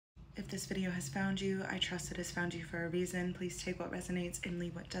If this video has found you, I trust it has found you for a reason. Please take what resonates and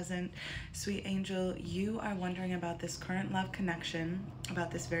leave what doesn't. Sweet angel, you are wondering about this current love connection, about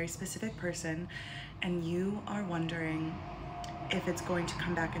this very specific person, and you are wondering if it's going to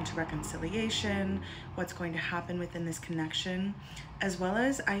come back into reconciliation, what's going to happen within this connection, as well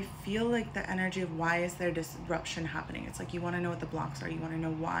as I feel like the energy of why is there disruption happening. It's like you want to know what the blocks are, you want to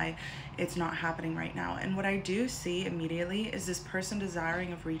know why it's not happening right now. And what I do see immediately is this person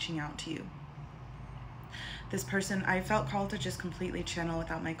desiring of reaching out to you. This person, I felt called to just completely channel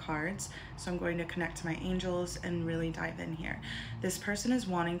without my cards, so I'm going to connect to my angels and really dive in here. This person is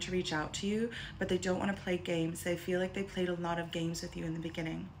wanting to reach out to you, but they don't want to play games. They feel like they played a lot of games with you in the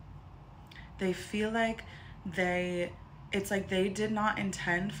beginning. They feel like it's like they did not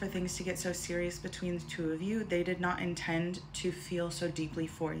intend for things to get so serious between the two of you. They did not intend to feel so deeply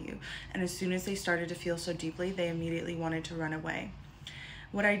for you. And as soon as they started to feel so deeply, they immediately wanted to run away.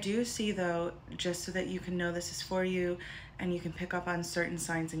 What I do see though, just so that you can know this is for you and you can pick up on certain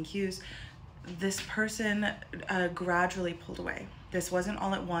signs and cues, this person gradually pulled away. This wasn't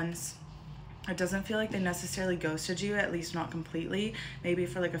all at once. It doesn't feel like they necessarily ghosted you, at least not completely, maybe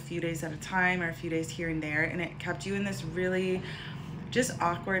for like a few days at a time or a few days here and there. And it kept you in this really just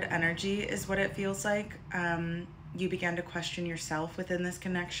awkward energy is what it feels like. You began to question yourself within this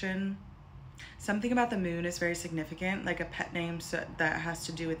connection. Something about the moon is very significant, like a pet name that has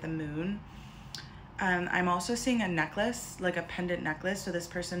to do with the moon. I'm also seeing a necklace, like a pendant necklace. So this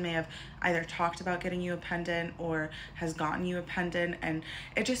person may have either talked about getting you a pendant or has gotten you a pendant. And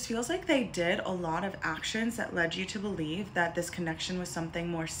it just feels like they did a lot of actions that led you to believe that this connection was something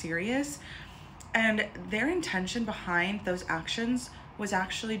more serious. And their intention behind those actions was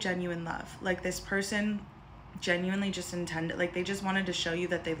actually genuine love. Like this person genuinely just intended, like they just wanted to show you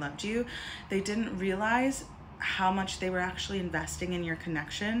that they loved you. They didn't realize how much they were actually investing in your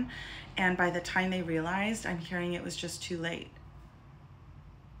connection, and by the time they realized, I'm hearing it was just too late.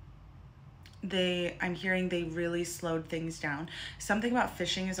 I'm hearing they really slowed things down. Something about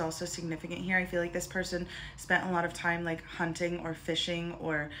fishing is also significant here. I feel like this person spent a lot of time like hunting or fishing,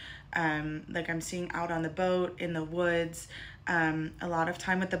 or like I'm seeing out on the boat, in the woods, a lot of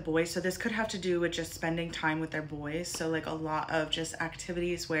time with the boys. So this could have to do with just spending time with their boys. So like a lot of just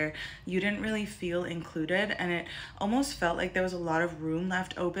activities where you didn't really feel included, and it almost felt like there was a lot of room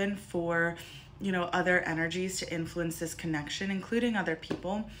left open for, you know, other energies to influence this connection, including other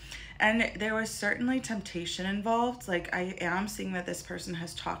people. And there was certainly temptation involved. Like I am seeing that this person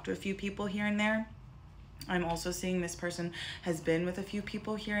has talked to a few people here and there. I'm also seeing this person has been with a few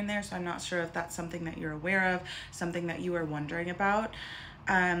people here and there, so I'm not sure if that's something that you're aware of, something that you are wondering about.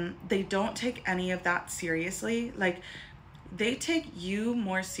 They don't take any of that seriously. Like they take you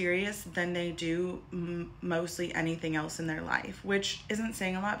more serious than they do mostly anything else in their life, which isn't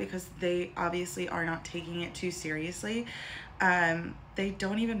saying a lot because they obviously are not taking it too seriously. They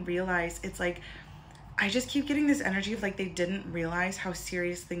don't even realize, it's like, I just keep getting this energy of like they didn't realize how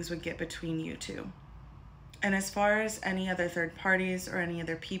serious things would get between you two. And as far as any other third parties or any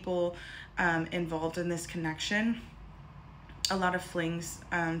other people involved in this connection, a lot of flings,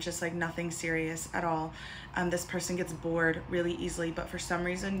 just like nothing serious at all. This person gets bored really easily, but for some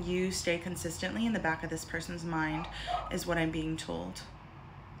reason you stay consistently in the back of this person's mind is what I'm being told.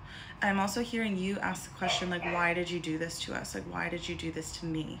 I'm also hearing you ask the question, like, why did you do this to us? Like, why did you do this to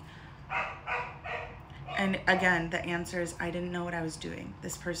me? And again, the answer is, I didn't know what I was doing.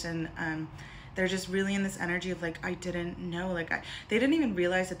 This person, they're just really in this energy of like, I didn't know, like they didn't even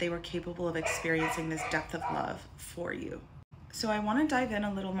realize that they were capable of experiencing this depth of love for you. So I want to dive in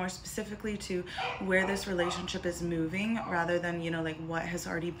a little more specifically to where this relationship is moving rather than, you know, like what has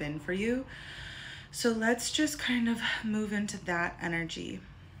already been for you. So let's just kind of move into that energy.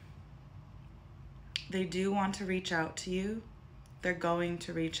 They do want to reach out to you. They're going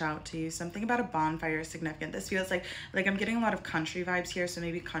to reach out to you. Something about a bonfire is significant. This feels like I'm getting a lot of country vibes here, so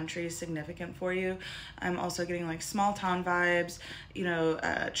maybe country is significant for you. I'm also getting like small town vibes, you know,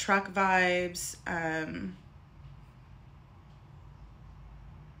 truck vibes. I'm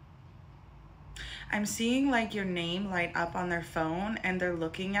seeing like your name light up on their phone and they're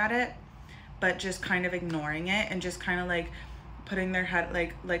looking at it, but just kind of ignoring it and just kind of like putting their head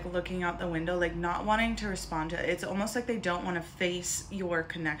like looking out the window, like not wanting to respond to it. It's almost like they don't want to face your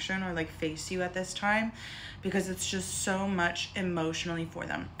connection or like face you at this time because it's just so much emotionally for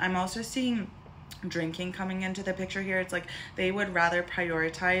them. I'm also seeing drinking coming into the picture here. It's like they would rather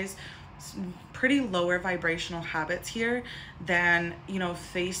prioritize pretty lower vibrational habits here than, you know,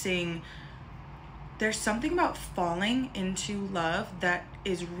 facing. There's something about falling into love that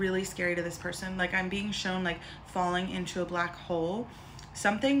is really scary to this person. Like I'm being shown like falling into a black hole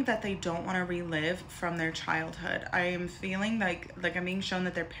something that they don't want to relive from their childhood. I am feeling like I'm being shown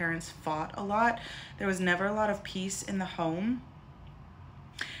that their parents fought a lot. There was never a lot of peace in the home.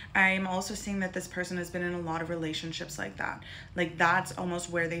 I'm also seeing that this person has been in a lot of relationships like that. Like that's almost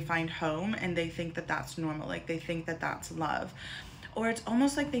where they find home, and they think that that's normal. Like they think that that's love. Or it's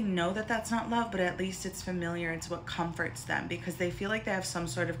almost like they know that that's not love, but at least it's familiar. It's what comforts them because they feel like they have some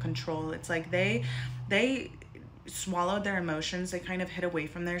sort of control. It's like they swallowed their emotions. They kind of hid away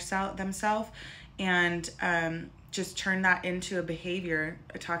from themselves and just turned that into a behavior,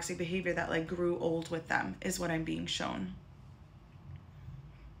 a toxic behavior that like grew old with them is what I'm being shown.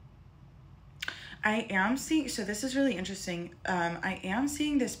 I am seeing, so this is really interesting. I am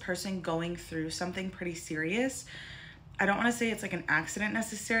seeing this person going through something pretty serious. I don't want to say it's like an accident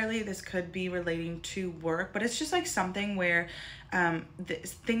necessarily. This could be relating to work, but it's just like something where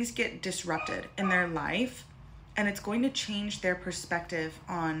things get disrupted in their life, and it's going to change their perspective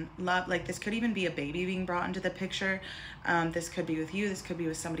on love. Like this could even be a baby being brought into the picture. This could be with you. This could be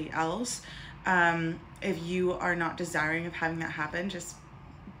with somebody else. If you are not desiring of having that happen, just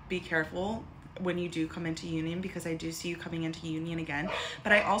be careful when you do come into union, because I do see you coming into union again.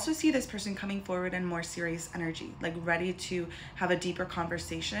 But I also see this person coming forward in more serious energy, like ready to have a deeper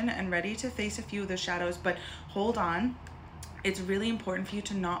conversation and ready to face a few of the shadows. But hold on, it's really important for you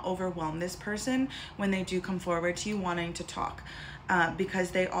to not overwhelm this person when they do come forward to you wanting to talk, because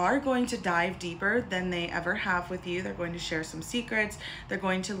they are going to dive deeper than they ever have with you. They're going to share some secrets. They're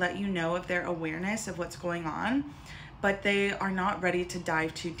going to let you know of their awareness of what's going on, but they are not ready to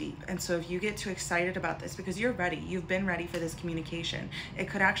dive too deep. And so if you get too excited about this, because you're ready, you've been ready for this communication, it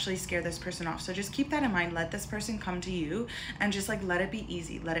could actually scare this person off. So just keep that in mind. Let this person come to you and just like let it be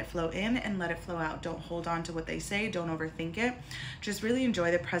easy. Let it flow in and let it flow out. Don't hold on to what they say. Don't overthink it. Just really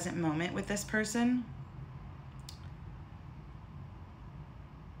enjoy the present moment with this person.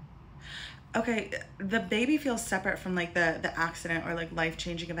 Okay, the baby feels separate from like the accident or like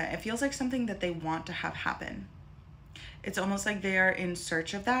life-changing event. It feels like something that they want to have happen. It's almost like they are in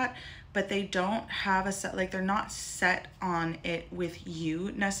search of that, but they don't have a set, like they're not set on it with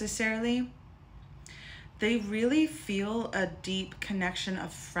you necessarily. They really feel a deep connection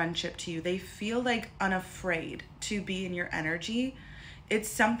of friendship to you. They feel like unafraid to be in your energy. It's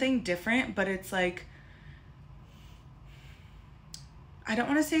something different, but it's like, I don't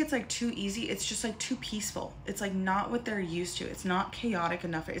want to say it's like too easy. It's just like too peaceful. It's like not what they're used to. It's not chaotic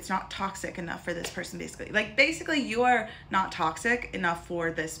enough. It's not toxic enough for this person, basically. Like basically you are not toxic enough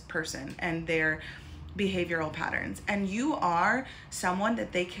for this person and their behavioral patterns. And you are someone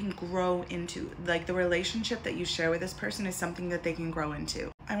that they can grow into. Like the relationship that you share with this person is something that they can grow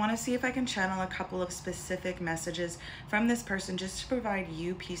into. I want to see if I can channel a couple of specific messages from this person just to provide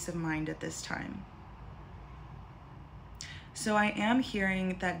you peace of mind at this time. So I am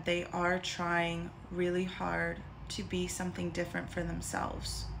hearing that they are trying really hard to be something different for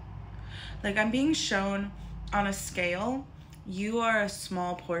themselves. Like I'm being shown on a scale, you are a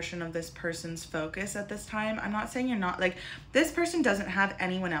small portion of this person's focus at this time. I'm not saying you're not, like this person doesn't have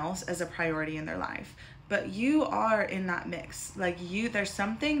anyone else as a priority in their life, but you are in that mix. Like there's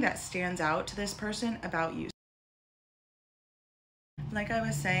something that stands out to this person about you. Like I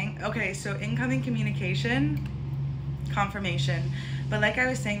was saying, okay, so incoming communication, confirmation, but like I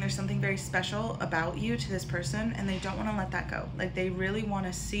was saying, there's something very special about you to this person and they don't want to let that go. Like they really want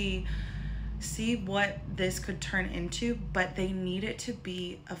to see what this could turn into, but they need it to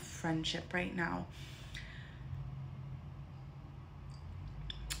be a friendship right now.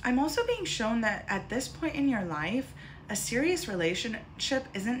 I'm also being shown that at this point in your life, a serious relationship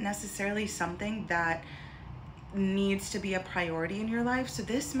isn't necessarily something that needs to be a priority in your life. So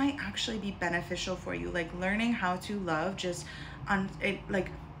this might actually be beneficial for you, like learning how to love, just like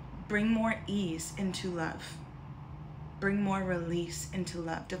bring more ease into love, bring more release into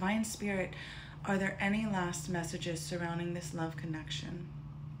love. Divine Spirit, are there any last messages surrounding this love connection?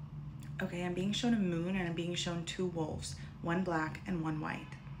 Okay, I'm being shown a moon and I'm being shown two wolves, one black and one white.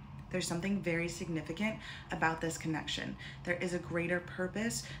 There's something very significant about this connection. There is a greater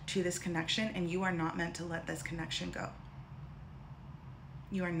purpose to this connection, and you are not meant to let this connection go.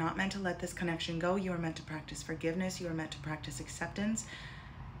 You are not meant to let this connection go. You are meant to practice forgiveness. You are meant to practice acceptance.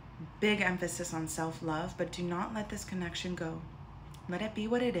 Big emphasis on self-love, but do not let this connection go. Let it be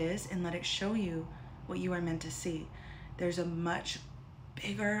what it is and let it show you what you are meant to see. There's a much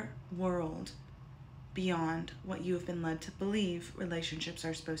bigger world beyond what you have been led to believe relationships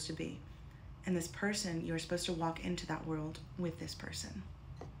are supposed to be. And this person, you're supposed to walk into that world with this person.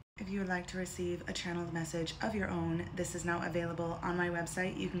 If you would like to receive a channeled message of your own, this is now available on my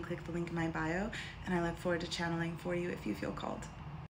website. You can click the link in my bio, and I look forward to channeling for you if you feel called.